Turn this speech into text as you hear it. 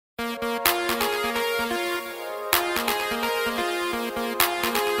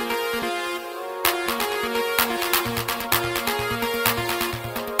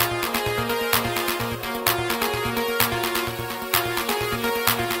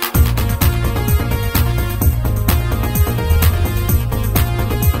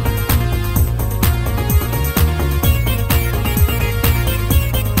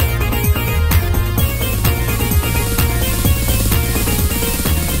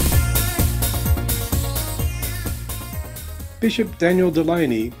Bishop Daniel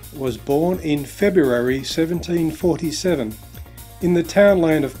Delany was born in February 1747 in the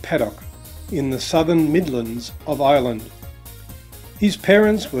townland of Penal, in the southern Midlands of Ireland. His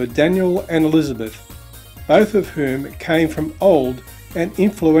parents were Daniel and Elizabeth, both of whom came from old and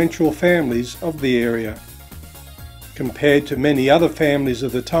influential families of the area. Compared to many other families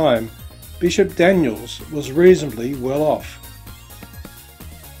of the time, Bishop Daniel's was reasonably well off.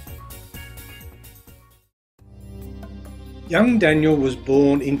 Young Daniel was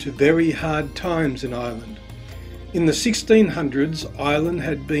born into very hard times in Ireland. In the 1600s, Ireland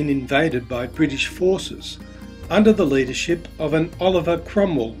had been invaded by British forces under the leadership of an Oliver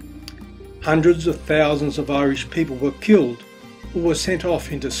Cromwell. Hundreds of thousands of Irish people were killed or were sent off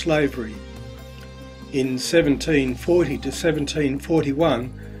into slavery. In 1740 to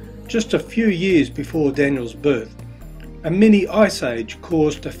 1741, just a few years before Daniel's birth, a mini ice age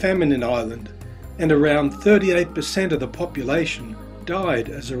caused a famine in Ireland, and around 38% of the population died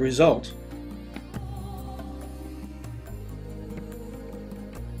as a result.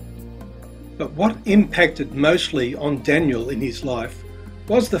 But what impacted mostly on Daniel in his life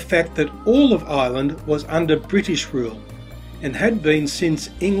was the fact that all of Ireland was under British rule and had been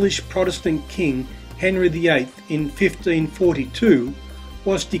since English Protestant King Henry VIII in 1542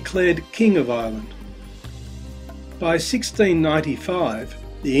 was declared King of Ireland. By 1695,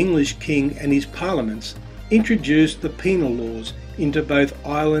 the English king and his parliaments introduced the penal laws into both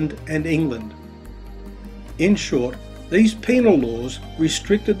Ireland and England. In short, these penal laws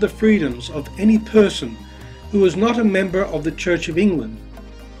restricted the freedoms of any person who was not a member of the Church of England.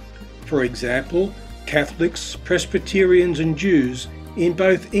 For example, Catholics, Presbyterians and Jews in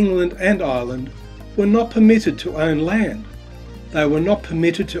both England and Ireland were not permitted to own land. They were not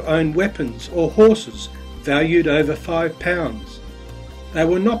permitted to own weapons or horses valued over £5. They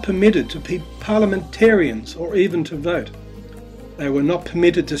were not permitted to be parliamentarians or even to vote. They were not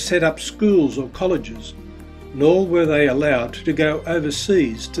permitted to set up schools or colleges, nor were they allowed to go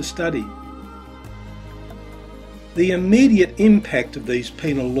overseas to study. The immediate impact of these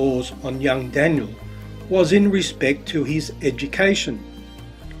penal laws on young Daniel was in respect to his education.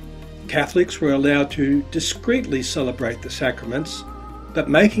 Catholics were allowed to discreetly celebrate the sacraments, but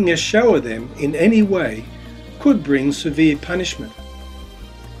making a show of them in any way could bring severe punishment.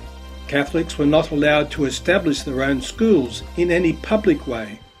 Catholics were not allowed to establish their own schools in any public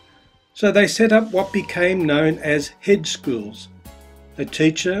way, so they set up what became known as hedge schools, a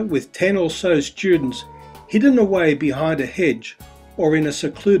teacher with 10 or so students hidden away behind a hedge or in a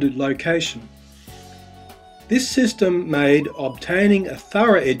secluded location. This system made obtaining a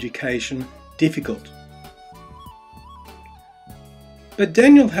thorough education difficult. But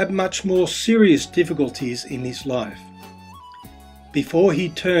Daniel had much more serious difficulties in his life. Before he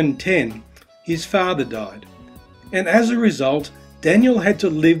turned 10, his father died, and as a result, Daniel had to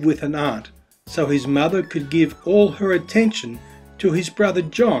live with an aunt so his mother could give all her attention to his brother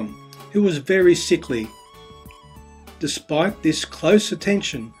John, who was very sickly. Despite this close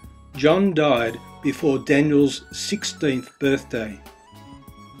attention, John died before Daniel's 16th birthday.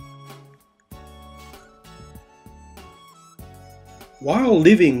 While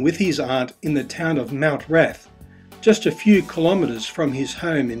living with his aunt in the town of Mount Rath, just a few kilometres from his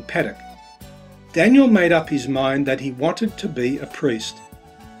home in Paddock, Daniel made up his mind that he wanted to be a priest.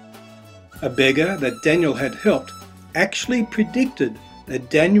 A beggar that Daniel had helped actually predicted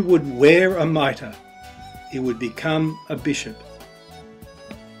that Daniel would wear a mitre. He would become a bishop.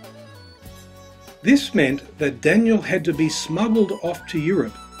 This meant that Daniel had to be smuggled off to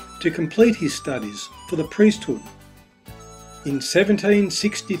Europe to complete his studies for the priesthood. In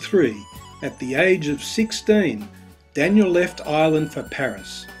 1763, at the age of 16, Daniel left Ireland for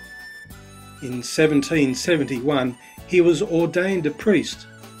Paris. In 1771, he was ordained a priest,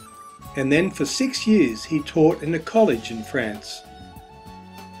 and then for 6 years he taught in a college in France.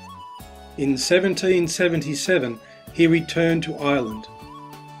 In 1777, he returned to Ireland.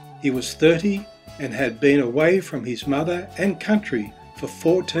 He was 30 and had been away from his mother and country for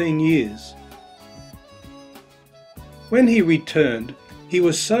 14 years. When he returned, he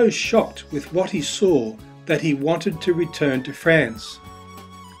was so shocked with what he saw that he wanted to return to France.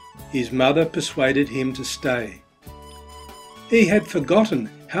 His mother persuaded him to stay. He had forgotten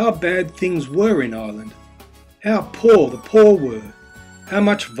how bad things were in Ireland, how poor the poor were, how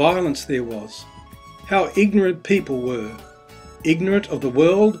much violence there was, how ignorant people were, ignorant of the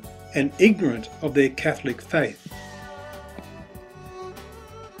world and ignorant of their Catholic faith.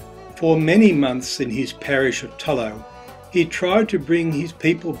 For many months in his parish of Tullow, he tried to bring his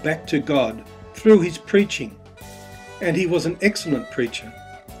people back to God through his preaching, and he was an excellent preacher.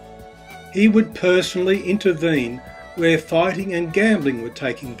 He would personally intervene where fighting and gambling were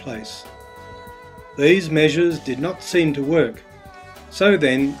taking place. These measures did not seem to work, so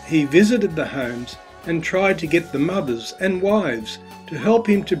then he visited the homes and tried to get the mothers and wives to help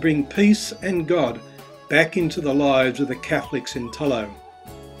him to bring peace and God back into the lives of the Catholics in Tullow.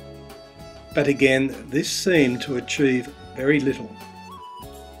 But again, this seemed to achieve very little.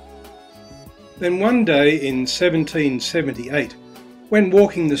 Then one day in 1778, when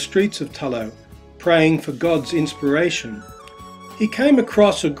walking the streets of Tullow, praying for God's inspiration, he came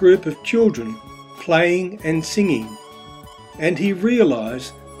across a group of children playing and singing, and he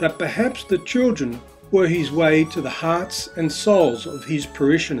realised that perhaps the children were his way to the hearts and souls of his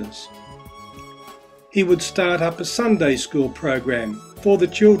parishioners. He would start up a Sunday school program for the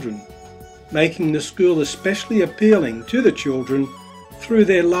children, making the school especially appealing to the children through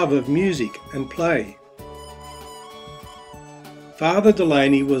their love of music and play. Father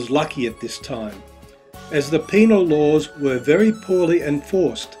Delany was lucky at this time, as the penal laws were very poorly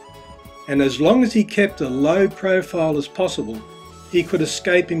enforced, and as long as he kept a low profile as possible, he could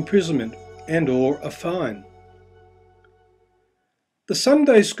escape imprisonment and/or a fine. The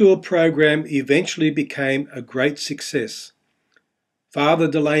Sunday school program eventually became a great success. Father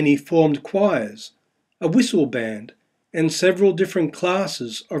Delany formed choirs, a whistle band, and several different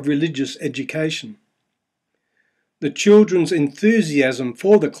classes of religious education. The children's enthusiasm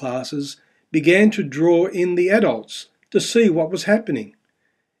for the classes began to draw in the adults to see what was happening,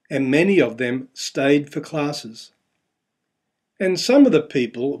 and many of them stayed for classes. And some of the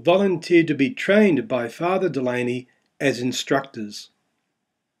people volunteered to be trained by Father Delany as instructors.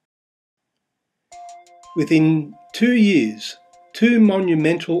 Within 2 years, 2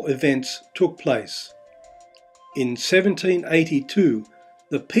 monumental events took place. In 1782,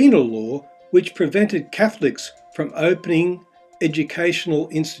 the penal law, which prevented Catholics from opening educational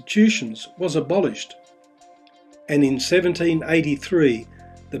institutions, was abolished. And in 1783,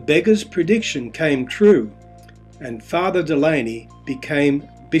 the beggar's prediction came true, and Father Delany became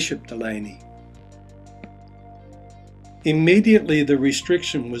Bishop Delany. Immediately the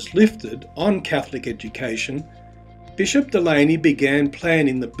restriction was lifted on Catholic education, Bishop Delany began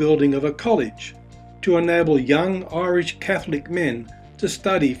planning the building of a college to enable young Irish Catholic men to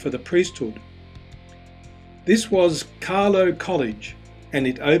study for the priesthood. This was Tullow College, and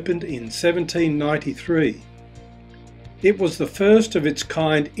it opened in 1793. It was the first of its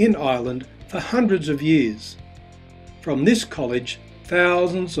kind in Ireland for hundreds of years. From this college,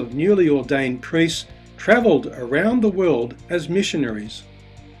 thousands of newly ordained priests travelled around the world as missionaries.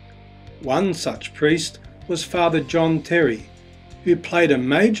 One such priest was Father John Terry, who played a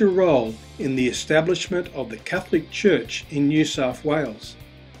major role in the establishment of the Catholic Church in New South Wales.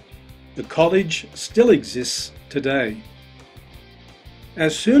 The college still exists today.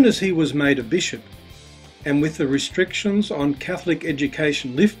 As soon as he was made a bishop, and with the restrictions on Catholic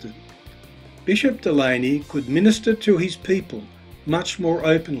education lifted, Bishop Delany could minister to his people much more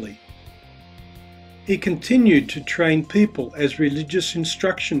openly. He continued to train people as religious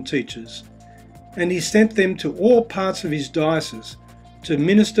instruction teachers, and he sent them to all parts of his diocese to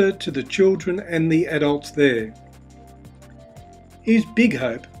minister to the children and the adults there. His big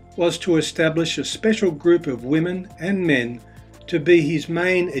hope was to establish a special group of women and men to be his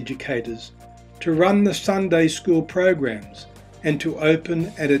main educators, to run the Sunday school programs, and to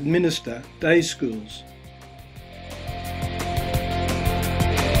open and administer day schools.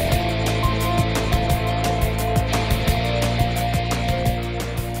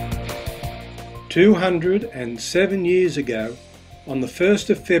 "207 years ago, on the 1st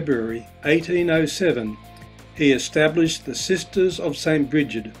of February 1807, he established the Sisters of St.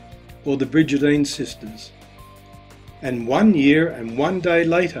 Brigid, or the Brigidine Sisters. And 1 year and 1 day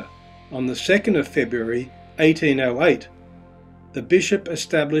later, on the 2nd of February 1808, the Bishop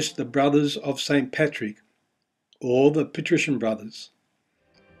established the Brothers of St. Patrick, or the Patrician Brothers.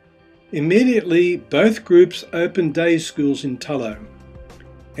 Immediately, both groups opened day schools in Tullow,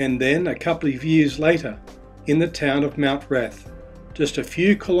 and then a couple of years later, in the town of Mount Rath, just a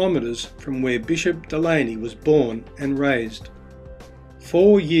few kilometres from where Bishop Delany was born and raised.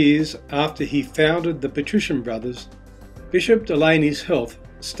 4 years after he founded the Patrician Brothers, Bishop Delany's health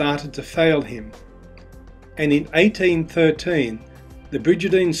started to fail him, and in 1813 the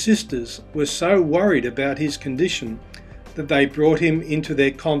Brigidine Sisters were so worried about his condition that they brought him into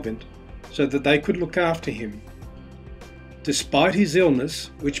their convent so that they could look after him. Despite his illness,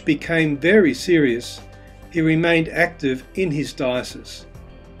 which became very serious, he remained active in his diocese,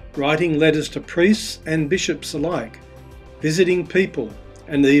 writing letters to priests and bishops alike, visiting people,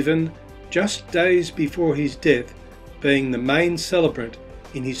 and even, just days before his death, being the main celebrant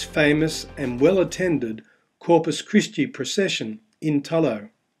in his famous and well-attended Corpus Christi procession in Tullow.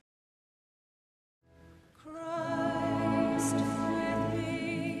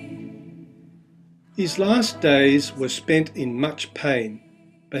 His last days were spent in much pain,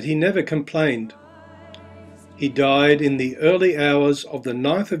 but he never complained. He died in the early hours of the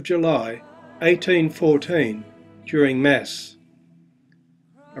 9th of July, 1814, during Mass.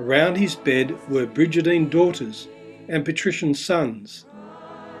 Around his bed were Brigidine daughters and Patrician sons,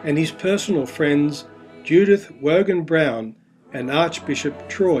 and his personal friends Judith Wogan Brown and Archbishop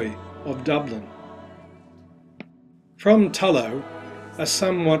Troy of Dublin. From Tullow, a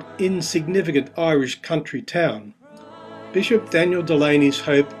somewhat insignificant Irish country town, Bishop Daniel Delany's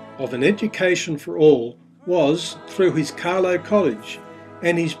hope of an education for all was, through his Carlow College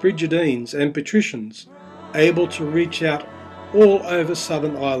and his Brigidines and Patricians, able to reach out all over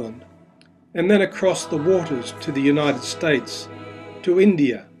Southern Ireland, and then across the waters to the United States, to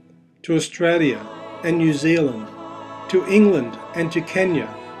India, to Australia and New Zealand, to England and to Kenya,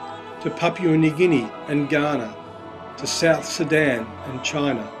 to Papua New Guinea and Ghana, to South Sudan and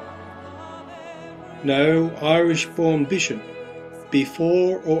China. No Irish-born bishop,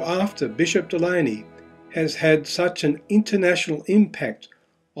 before or after Bishop Delany, has had such an international impact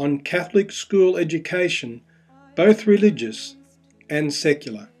on Catholic school education, both religious and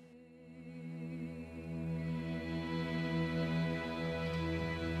secular.